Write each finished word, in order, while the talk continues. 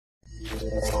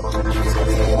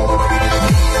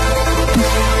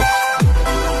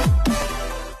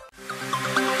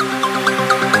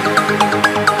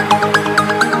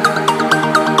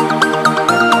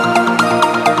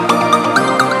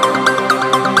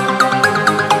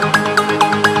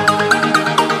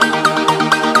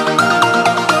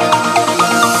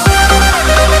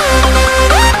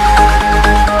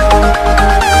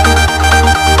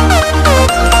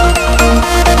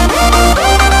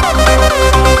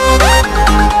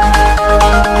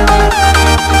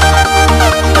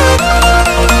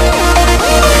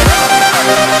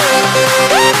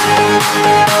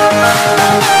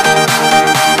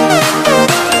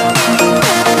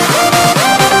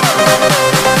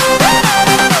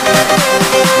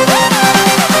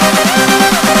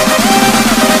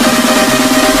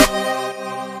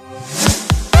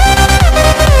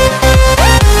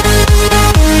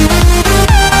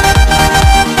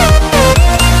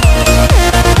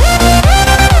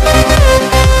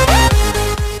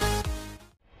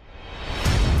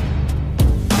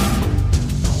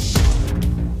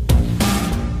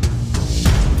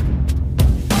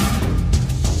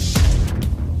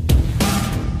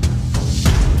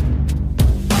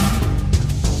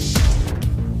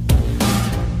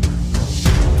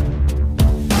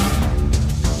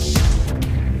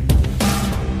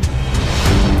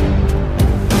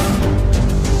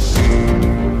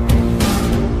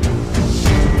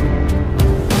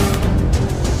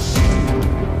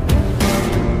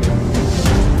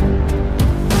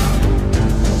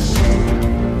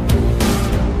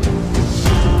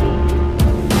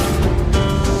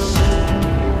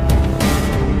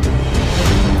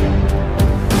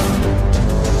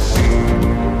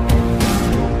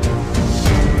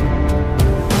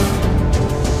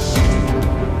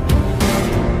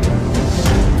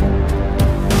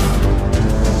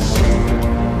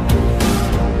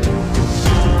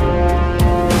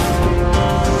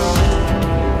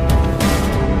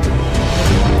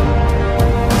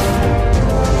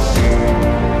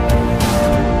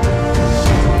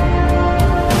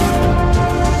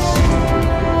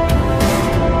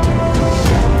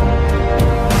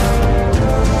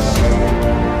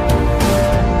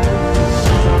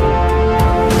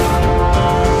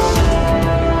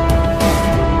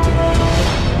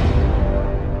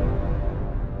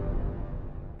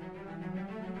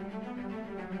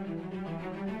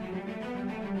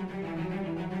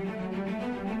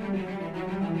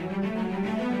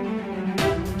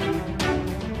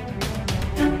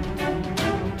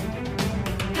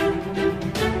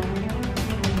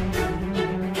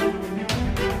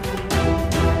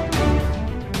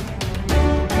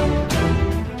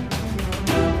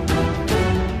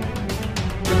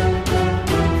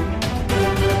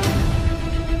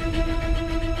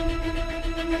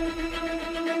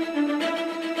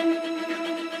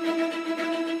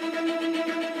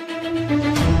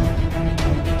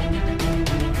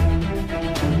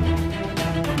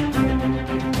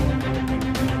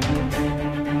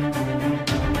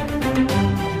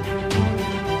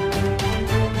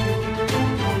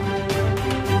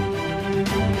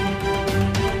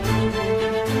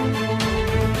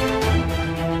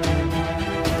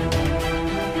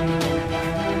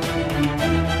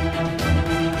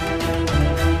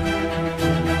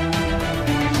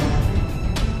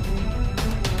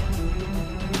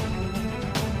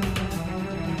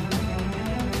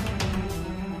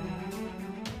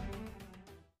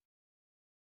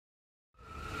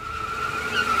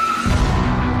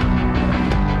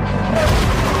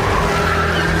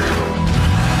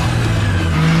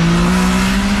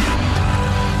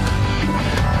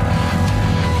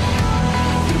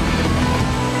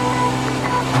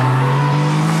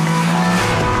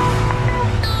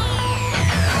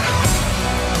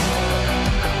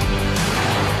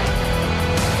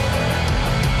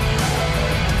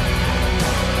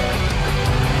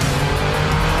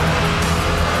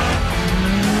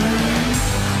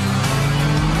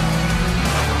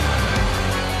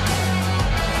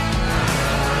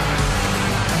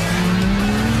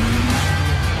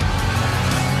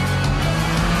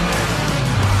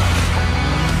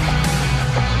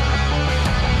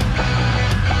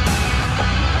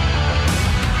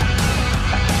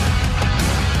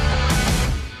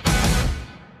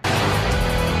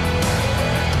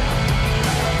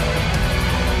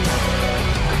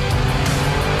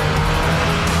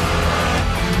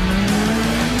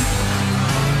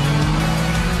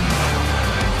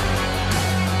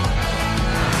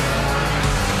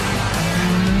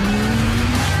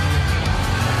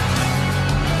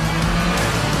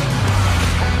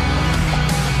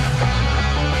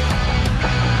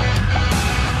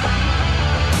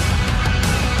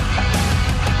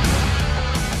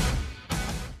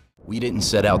We didn't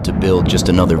set out to build just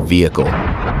another vehicle.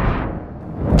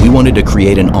 We wanted to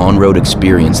create an on-road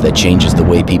experience that changes the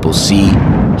way people see,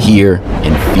 hear,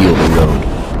 and feel the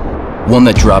road. One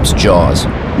that drops jaws,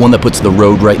 one that puts the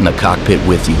road right in the cockpit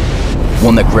with you,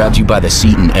 one that grabs you by the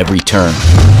seat in every turn.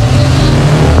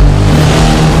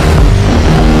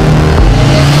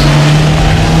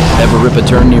 Ever rip a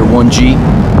turn near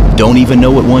 1G? Don't even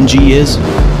know what 1G is?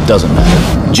 Doesn't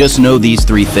matter. Just know these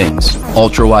three things: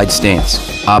 ultra-wide stance,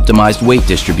 optimized weight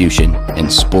distribution,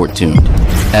 and sport-tuned.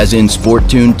 As in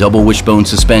sport-tuned double wishbone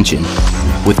suspension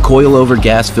with coil-over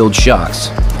gas-filled shocks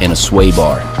and a sway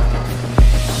bar.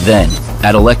 Then,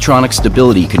 add electronic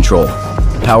stability control,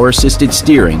 power-assisted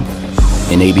steering,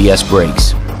 and ABS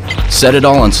brakes. Set it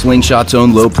all on Slingshot's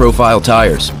own low-profile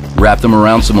tires. Wrap them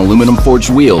around some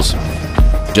aluminum-forged wheels.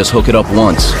 Just hook it up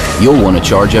once. You'll want to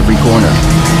charge every corner.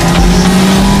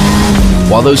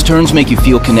 While those turns make you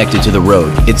feel connected to the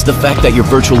road, it's the fact that you're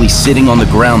virtually sitting on the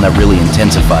ground that really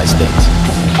intensifies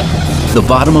things. The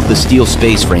bottom of the steel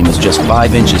space frame is just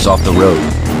 5 inches off the road.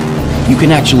 You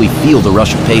can actually feel the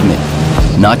rush of pavement,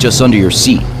 not just under your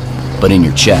seat, but in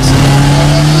your chest.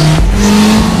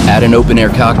 Add an open-air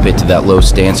cockpit to that low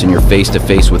stance and you're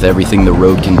face-to-face with everything the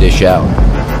road can dish out.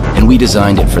 And we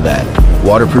designed it for that.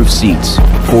 Waterproof seats,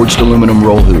 forged aluminum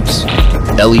roll hoops,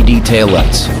 LED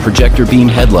taillights, projector beam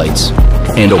headlights,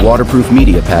 and a waterproof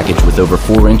media package with over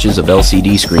 4 inches of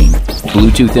LCD screen,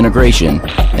 Bluetooth integration,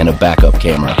 and a backup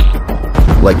camera.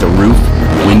 Like the roof,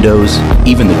 windows,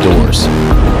 even the doors.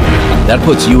 That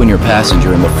puts you and your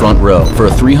passenger in the front row for a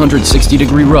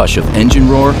 360-degree rush of engine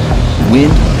roar,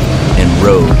 wind, and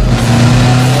road.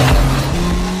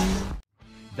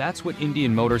 That's what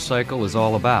Indian Motorcycle is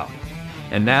all about.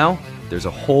 And now, there's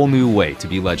a whole new way to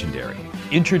be legendary.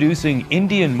 Introducing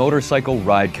Indian Motorcycle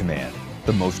Ride Command,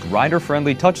 the most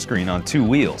rider-friendly touchscreen on 2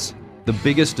 wheels. The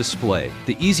biggest display,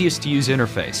 the easiest to use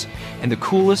interface, and the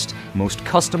coolest, most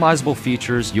customizable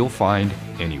features you'll find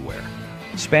anywhere.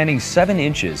 Spanning 7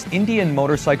 inches, Indian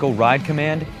Motorcycle Ride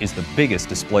Command is the biggest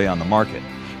display on the market,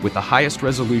 with the highest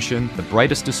resolution, the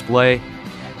brightest display,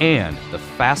 and the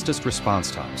fastest response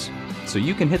times. So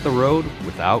you can hit the road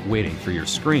without waiting for your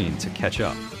screen to catch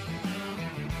up.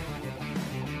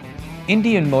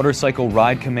 Indian Motorcycle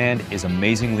Ride Command is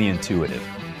amazingly intuitive,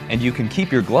 and you can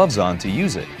keep your gloves on to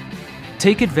use it.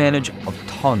 Take advantage of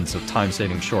tons of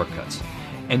time-saving shortcuts,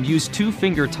 and use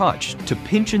 2-finger touch to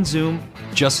pinch and zoom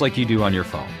just like you do on your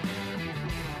phone.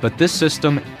 But this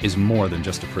system is more than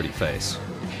just a pretty face.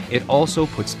 It also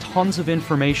puts tons of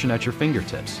information at your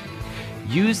fingertips.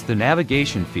 Use the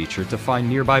navigation feature to find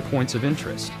nearby points of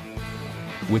interest.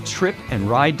 With trip and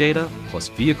ride data, plus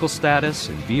vehicle status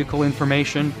and vehicle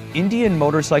information, Indian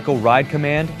Motorcycle Ride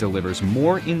Command delivers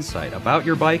more insight about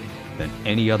your bike than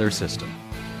any other system.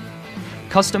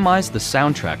 Customize the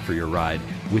soundtrack for your ride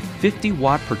with 50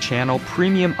 watt per channel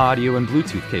premium audio and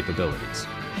Bluetooth capabilities.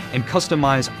 And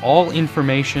customize all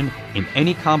information in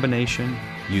any combination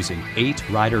using 8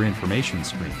 rider information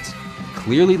screens,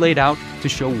 clearly laid out to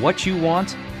show what you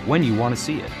want when you want to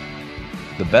see it.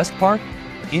 The best part?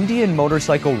 Indian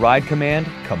Motorcycle Ride Command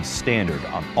comes standard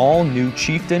on all new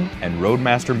Chieftain and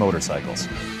Roadmaster motorcycles.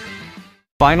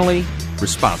 Finally,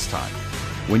 response time.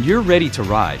 When you're ready to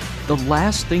ride, the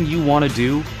last thing you want to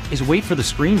do is wait for the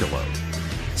screen to load.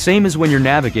 Same as when you're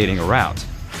navigating a route.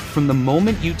 From the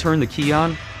moment you turn the key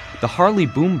on, the Harley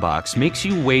boombox makes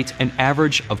you wait an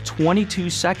average of 22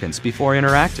 seconds before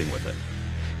interacting with it.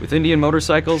 With Indian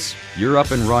Motorcycles, you're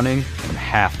up and running in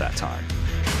half that time.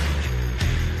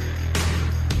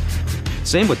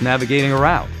 Same with navigating a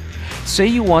route. Say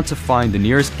you want to find the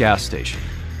nearest gas station.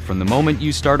 From the moment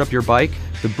you start up your bike,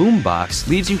 the boombox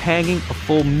leaves you hanging a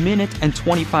full minute and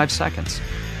 25 seconds.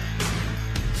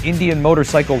 Indian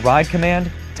Motorcycle Ride Command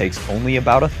takes only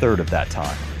about 1/3 of that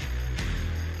time.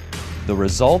 The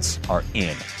results are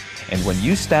in, and when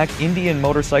you stack Indian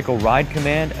Motorcycle Ride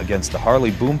Command against the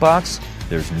Harley boombox,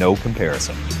 there's no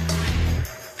comparison.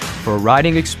 For a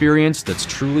riding experience that's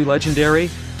truly legendary,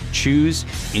 choose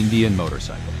Indian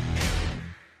Motorcycle.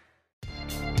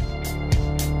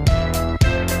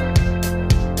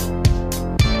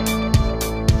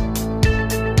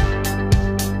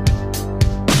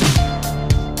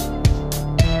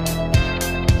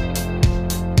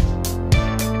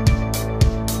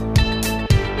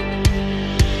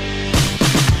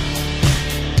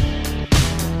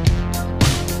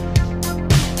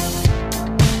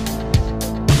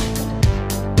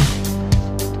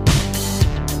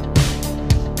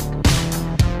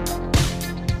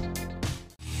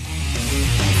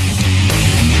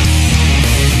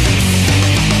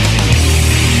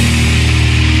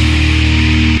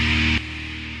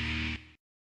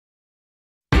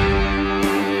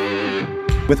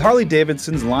 With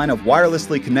Harley-Davidson's line of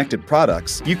wirelessly connected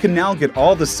products, you can now get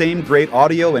all the same great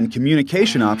audio and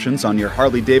communication options on your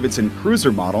Harley-Davidson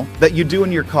Cruiser model that you do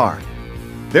in your car.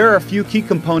 There are a few key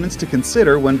components to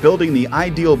consider when building the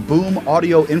ideal Boom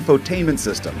audio infotainment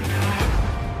system.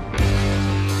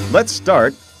 Let's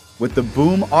start with the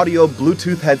Boom Audio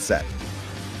Bluetooth headset.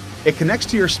 It connects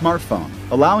to your smartphone,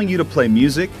 allowing you to play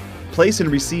music, place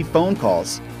and receive phone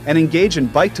calls, and engage in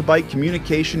bike-to-bike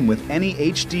communication with any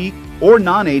HD or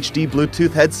non-HD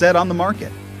Bluetooth headset on the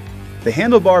market. The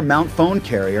handlebar mount phone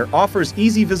carrier offers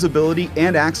easy visibility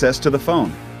and access to the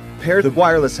phone. Pair the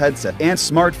wireless headset and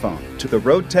smartphone to the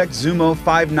Roadtech Zumo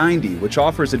 590, which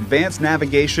offers advanced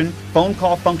navigation, phone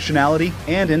call functionality,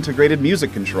 and integrated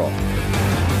music control.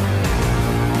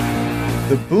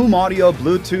 The Boom Audio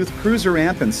Bluetooth Cruiser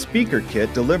Amp and Speaker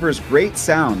Kit delivers great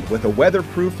sound with a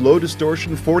weatherproof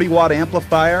low-distortion 40-watt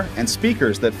amplifier and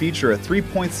speakers that feature a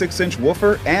 3.6-inch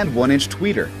woofer and 1-inch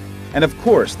tweeter. And of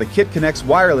course, the kit connects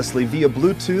wirelessly via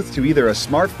Bluetooth to either a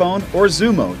smartphone or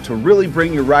Zumo to really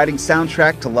bring your riding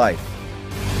soundtrack to life.